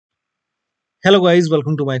Hello guys,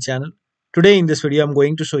 welcome to my channel. Today in this video I'm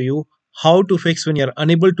going to show you how to fix when you're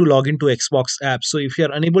unable to log into Xbox app. So if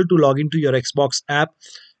you're unable to log into your Xbox app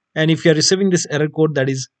and if you're receiving this error code that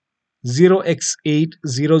is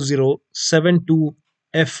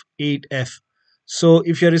 0x80072F8F. So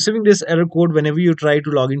if you're receiving this error code whenever you try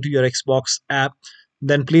to log into your Xbox app,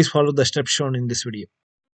 then please follow the steps shown in this video.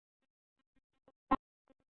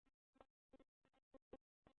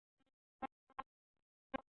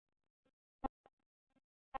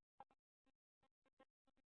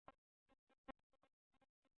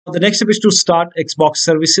 The next step is to start Xbox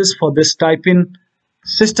services. For this, type in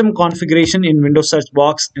system configuration in Windows search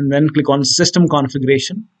box and then click on system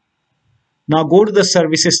configuration. Now go to the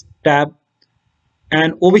services tab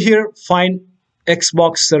and over here find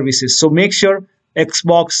Xbox services. So make sure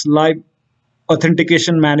Xbox Live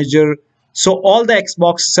Authentication Manager. So all the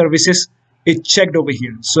Xbox services is checked over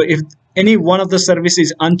here. So if any one of the services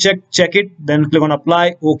is unchecked, check it, then click on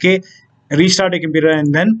apply, OK, restart your computer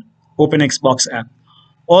and then open Xbox app.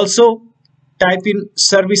 Also type in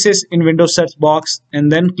services in Windows search box and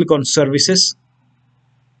then click on services.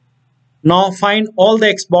 Now find all the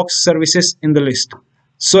Xbox services in the list.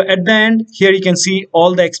 So at the end here you can see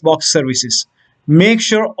all the Xbox services. Make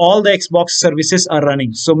sure all the Xbox services are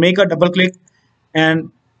running. So make a double click and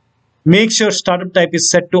make sure startup type is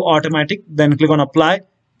set to automatic. Then click on apply.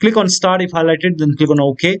 Click on start if highlighted. Then click on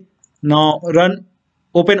OK. Now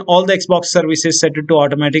open all the Xbox services, set it to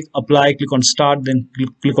automatic, apply, click on start, then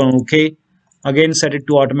click on OK. Again set it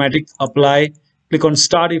to automatic, apply, click on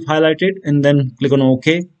start if highlighted and then click on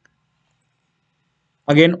OK.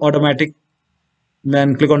 Again automatic,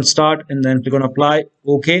 then click on start and then click on apply,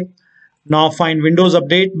 OK. Now find Windows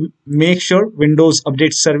Update, make sure Windows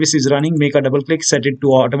Update service is running, make a double click, set it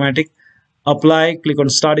to automatic, apply, click on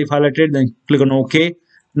start if highlighted, then click on OK.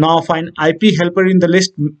 Now find IP helper in the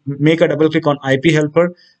list, make a double click on IP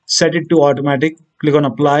helper, set it to automatic, click on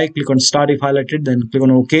apply, click on start if highlighted, then click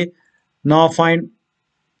on OK. Now find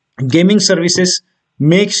gaming services,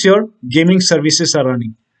 make sure gaming services are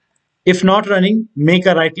running. If not running, make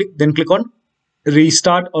a right click, then click on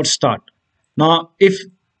restart or start. Now if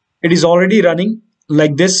it is already running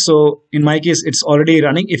like this, so in my case it's already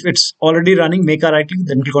running. If it's already running, make a right click,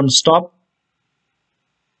 then click on stop.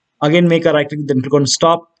 Again make a right click, then click on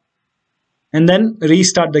stop and then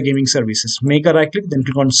restart the gaming services. Make a right click, then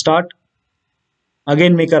click on start.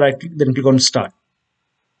 Again make a right click, then click on start.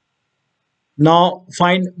 Now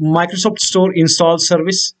find Microsoft Store install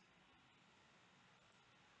service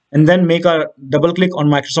and then make a double click on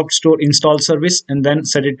Microsoft Store install service and then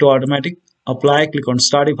set it to automatic. Apply, click on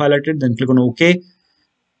start if highlighted, then click on OK.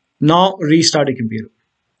 Now restart your computer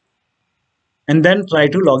and then try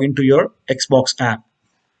to log into your Xbox app.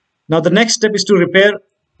 Now the next step is to repair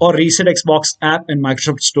or reset Xbox app in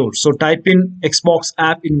Microsoft Store. So type in Xbox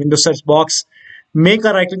app in Windows search box, make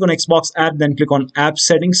a right click on Xbox app, then click on app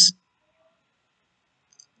settings.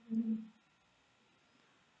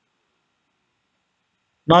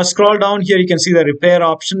 Now scroll down here, you can see the repair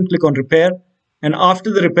option, click on repair and after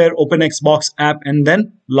the repair open Xbox app and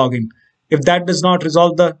then log in. If that does not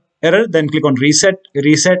resolve the error, then click on reset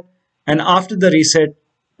and after the reset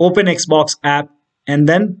open Xbox app and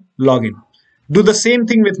then log in. Do the same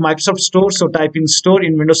thing with Microsoft Store. So type in store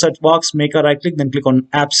in Windows search box, make a right click, then click on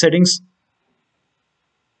app settings.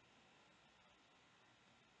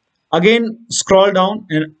 Again scroll down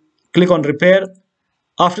and click on repair.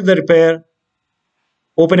 After the repair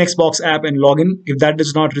open Xbox app and log in. If that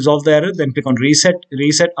does not resolve the error, then click on reset.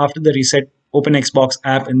 After the reset open Xbox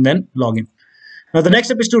app and then log in. Now the next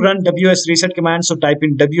step is to run WSRESET command. So type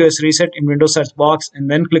in WSRESET in Windows search box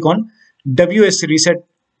and then click on WSRESET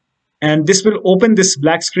and this will open this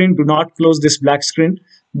black screen. Do not close this black screen.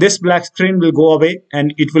 This black screen will go away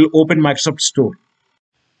and it will open Microsoft Store.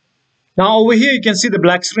 Now over here you can see the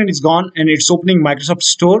black screen is gone and it's opening Microsoft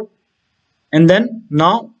Store and then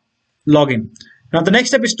now log in. Now the next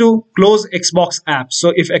step is to close Xbox app.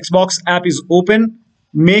 So if Xbox app is open,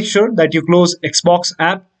 make sure that you close Xbox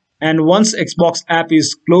app and once Xbox app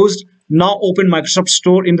is closed, now open Microsoft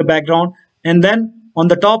Store in the background and then on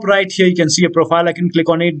the top right here you can see a profile icon, click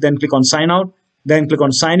on it, then click on sign out, then click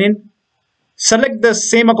on sign in. Select the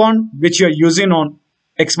same account which you are using on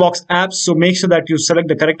Xbox apps, so make sure that you select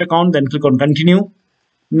the correct account, then click on continue.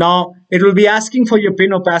 Now it will be asking for your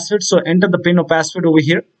PIN or password, so enter the PIN or password over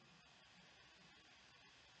here.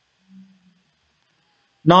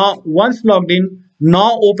 Now once logged in,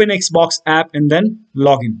 now open Xbox app and then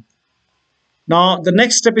log in. Now the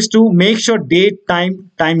next step is to make sure date,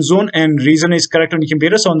 time zone and region is correct on your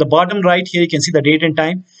computer. So on the bottom right here you can see the date and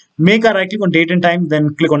time. Make a right click on date and time,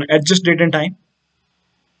 then click on adjust date and time.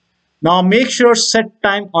 Now make sure set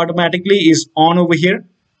time automatically is on over here.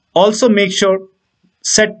 Also make sure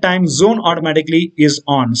set time zone automatically is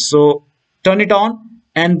on. So turn it on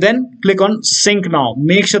and then click on sync now.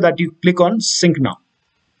 Make sure that you click on sync now.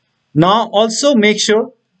 Now also make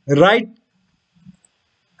sure right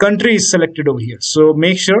country is selected over here. So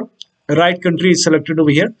make sure right country is selected over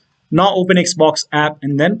here. Now open Xbox app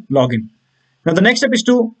and then log in. Now the next step is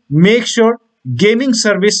to make sure gaming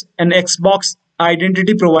service and Xbox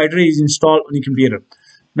identity provider is installed on your computer.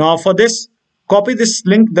 Now for this, copy this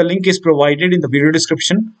link. The link is provided in the video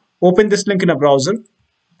description. Open this link in a browser.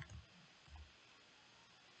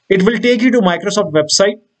 It will take you to Microsoft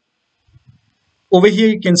website. Over here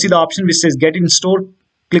you can see the option which says get installed.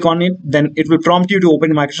 Click on it. Then it will prompt you to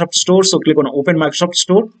open Microsoft Store. So click on open Microsoft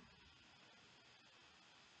Store.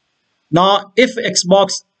 Now, if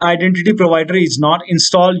Xbox identity provider is not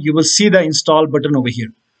installed, you will see the install button over here.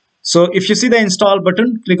 So if you see the install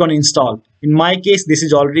button, click on install. In my case, this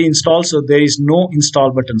is already installed, so there is no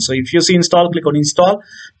install button. So if you see install, click on install.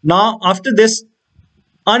 Now, after this,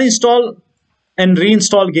 uninstall and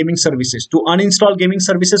reinstall gaming services. To uninstall gaming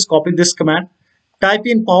services, copy this command. Type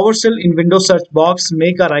in PowerShell in Windows search box,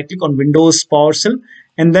 make a right click on Windows PowerShell,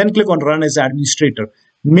 and then click on run as administrator.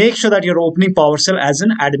 Make sure that you're opening PowerShell as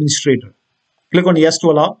an administrator. Click on yes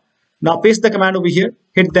to allow. Now paste the command over here,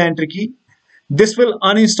 hit the enter key. This will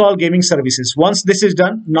uninstall gaming services. Once this is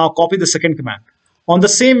done, now copy the second command. On the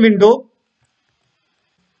same window,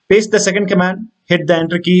 paste the second command, hit the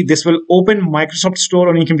enter key. This will open Microsoft Store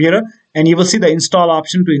on your computer and you will see the install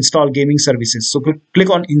option to install gaming services. So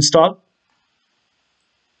click on install.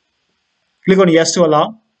 Click on yes to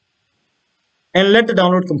allow and let the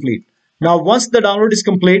download complete. Now, once the download is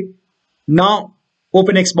complete, now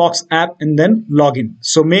open Xbox app and then log in.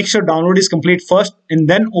 So make sure download is complete first and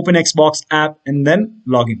then open Xbox app and then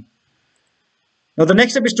log in. Now, the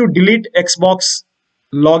next step is to delete Xbox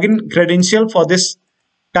login credential. For this,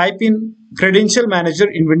 type in credential manager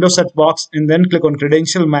in Windows search box and then click on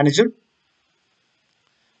credential manager.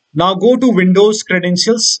 Now go to Windows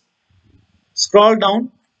credentials, scroll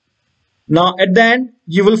down. Now at the end,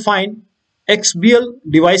 you will find XBL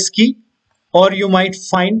device key, or you might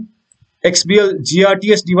find XBL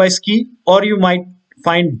GRTS device key, or you might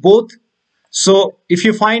find both. So if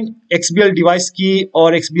you find XBL device key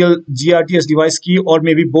or XBL GRTS device key, or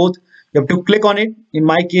maybe both, you have to click on it. In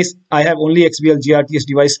my case, I have only XBL GRTS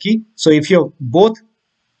device key. So if you have both,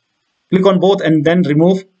 click on both and then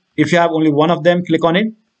remove. If you have only one of them, click on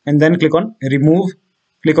it and then click on remove.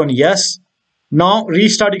 Click on yes. Now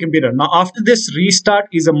restart your computer. Now after this, restart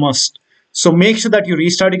is a must. So make sure that you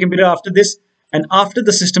restart your computer after this, and after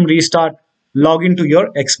the system restart, log into your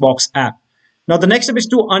Xbox app. Now the next step is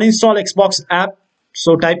to uninstall Xbox app.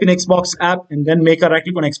 So type in Xbox app and then make a right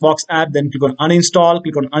click on Xbox app, then click on uninstall,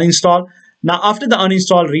 click on uninstall. Now after the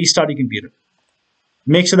uninstall, restart your computer.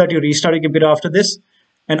 Make sure that you restart your computer after this,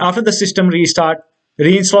 and after the system restart,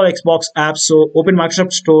 reinstall Xbox app. So open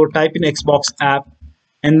Microsoft Store, type in Xbox app,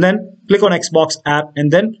 and then click on Xbox app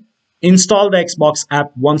and then install the Xbox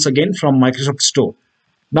app once again from Microsoft Store.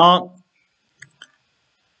 Now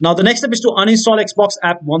the next step is to uninstall Xbox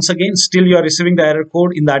app once again. Still you are receiving the error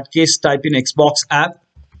code. In that case, type in Xbox app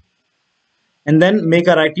and then make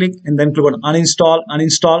a right click and then click on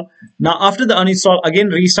uninstall. Now after the uninstall, again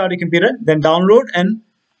restart your computer, then download and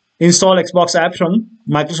install Xbox app from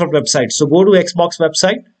Microsoft website. So go to Xbox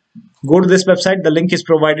website. Go to this website. The link is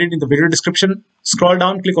provided in the video description. Scroll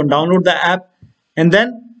down, click on download the app, and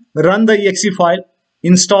then run the exe file.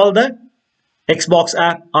 Install the Xbox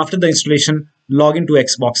app. After the installation, log into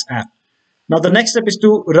Xbox app. Now the next step is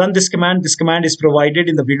to run this command. This command is provided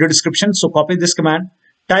in the video description. So copy this command.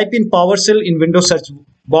 Type in PowerShell in Windows search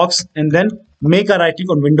box and then make a right click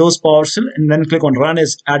on Windows PowerShell and then click on run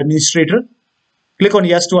as administrator. Click on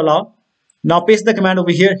yes to allow. Now paste the command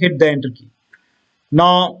over here. Hit the enter key.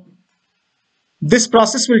 Now this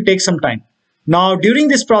process will take some time. Now during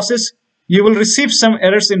this process, you will receive some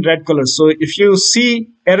errors in red color. So if you see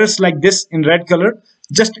errors like this in red color,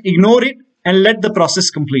 just ignore it and let the process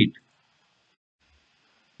complete.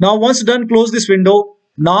 Now once done, close this window.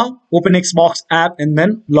 Now open Xbox app and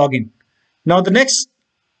then log in. Now the next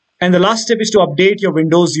and the last step is to update your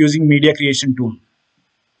Windows using media creation tool.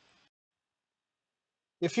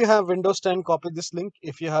 If you have Windows 10, copy this link.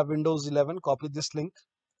 If you have Windows 11, copy this link.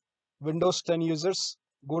 Windows 10 users,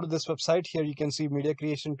 go to this website. Here you can see media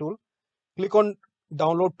creation tool. Click on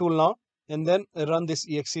download tool now and then run this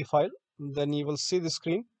exe file. Then you will see the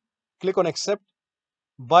screen. Click on accept.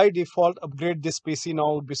 By default, upgrade this PC now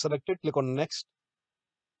will be selected. Click on next.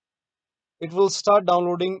 It will start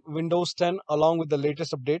downloading Windows 10 along with the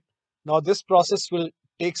latest update. Now this process will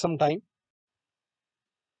take some time.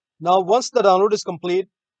 Now once the download is complete,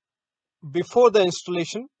 before the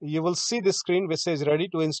installation, you will see this screen which says ready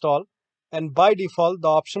to install, and by default the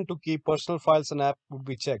option to keep personal files and app would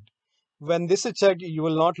be checked. When this is checked, you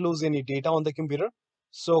will not lose any data on the computer.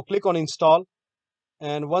 So click on install,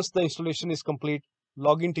 and once the installation is complete,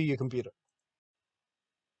 log into your computer.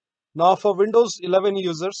 Now for Windows 11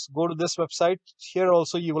 users, go to this website. Here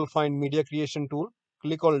also you will find media creation tool.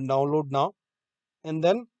 Click on download now, and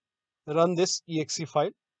then run this exe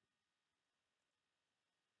file.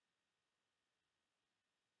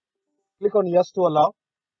 Click on yes to allow.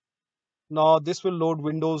 Now this will load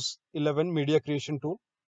Windows 11 media creation tool.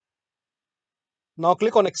 Now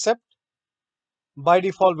click on accept. By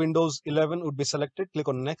default Windows 11 would be selected. Click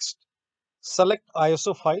on next. Select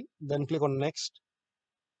ISO file, then click on next.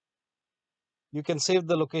 You can save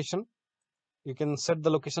the location. You can set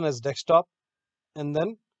the location as desktop, and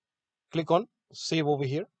then click on save over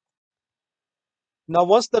here. Now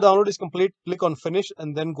once the download is complete, click on finish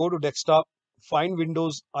and then go to desktop, find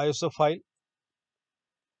Windows ISO file,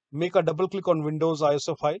 make a double click on Windows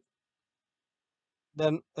ISO file,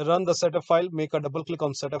 then run the setup file, make a double click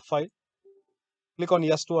on setup file, click on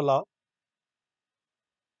yes to allow.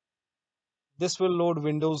 This will load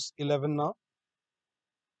Windows 11 now.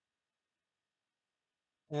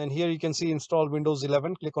 And here you can see install Windows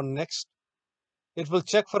 11, click on next. It will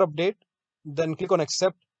check for update, then click on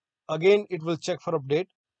accept. Again, it will check for update.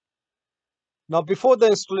 Now before the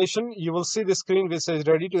installation, you will see the screen which says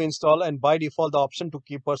ready to install, and by default the option to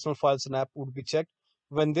keep personal files and app would be checked.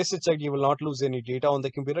 When this is checked, you will not lose any data on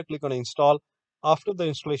the computer. Click on install. After the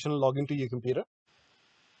installation, log into your computer.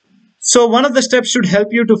 So one of the steps should help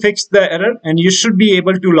you to fix the error, and you should be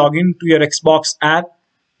able to log into your Xbox app,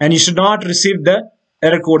 and you should not receive the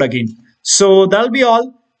error code again. So that'll be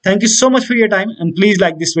all. Thank you so much for your time, and please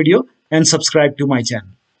like this video and subscribe to my channel.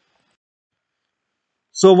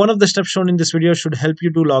 So one of the steps shown in this video should help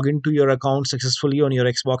you to log into your account successfully on your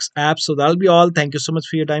Xbox app. So that'll be all. Thank you so much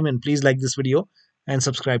for your time, and please like this video and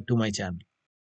subscribe to my channel.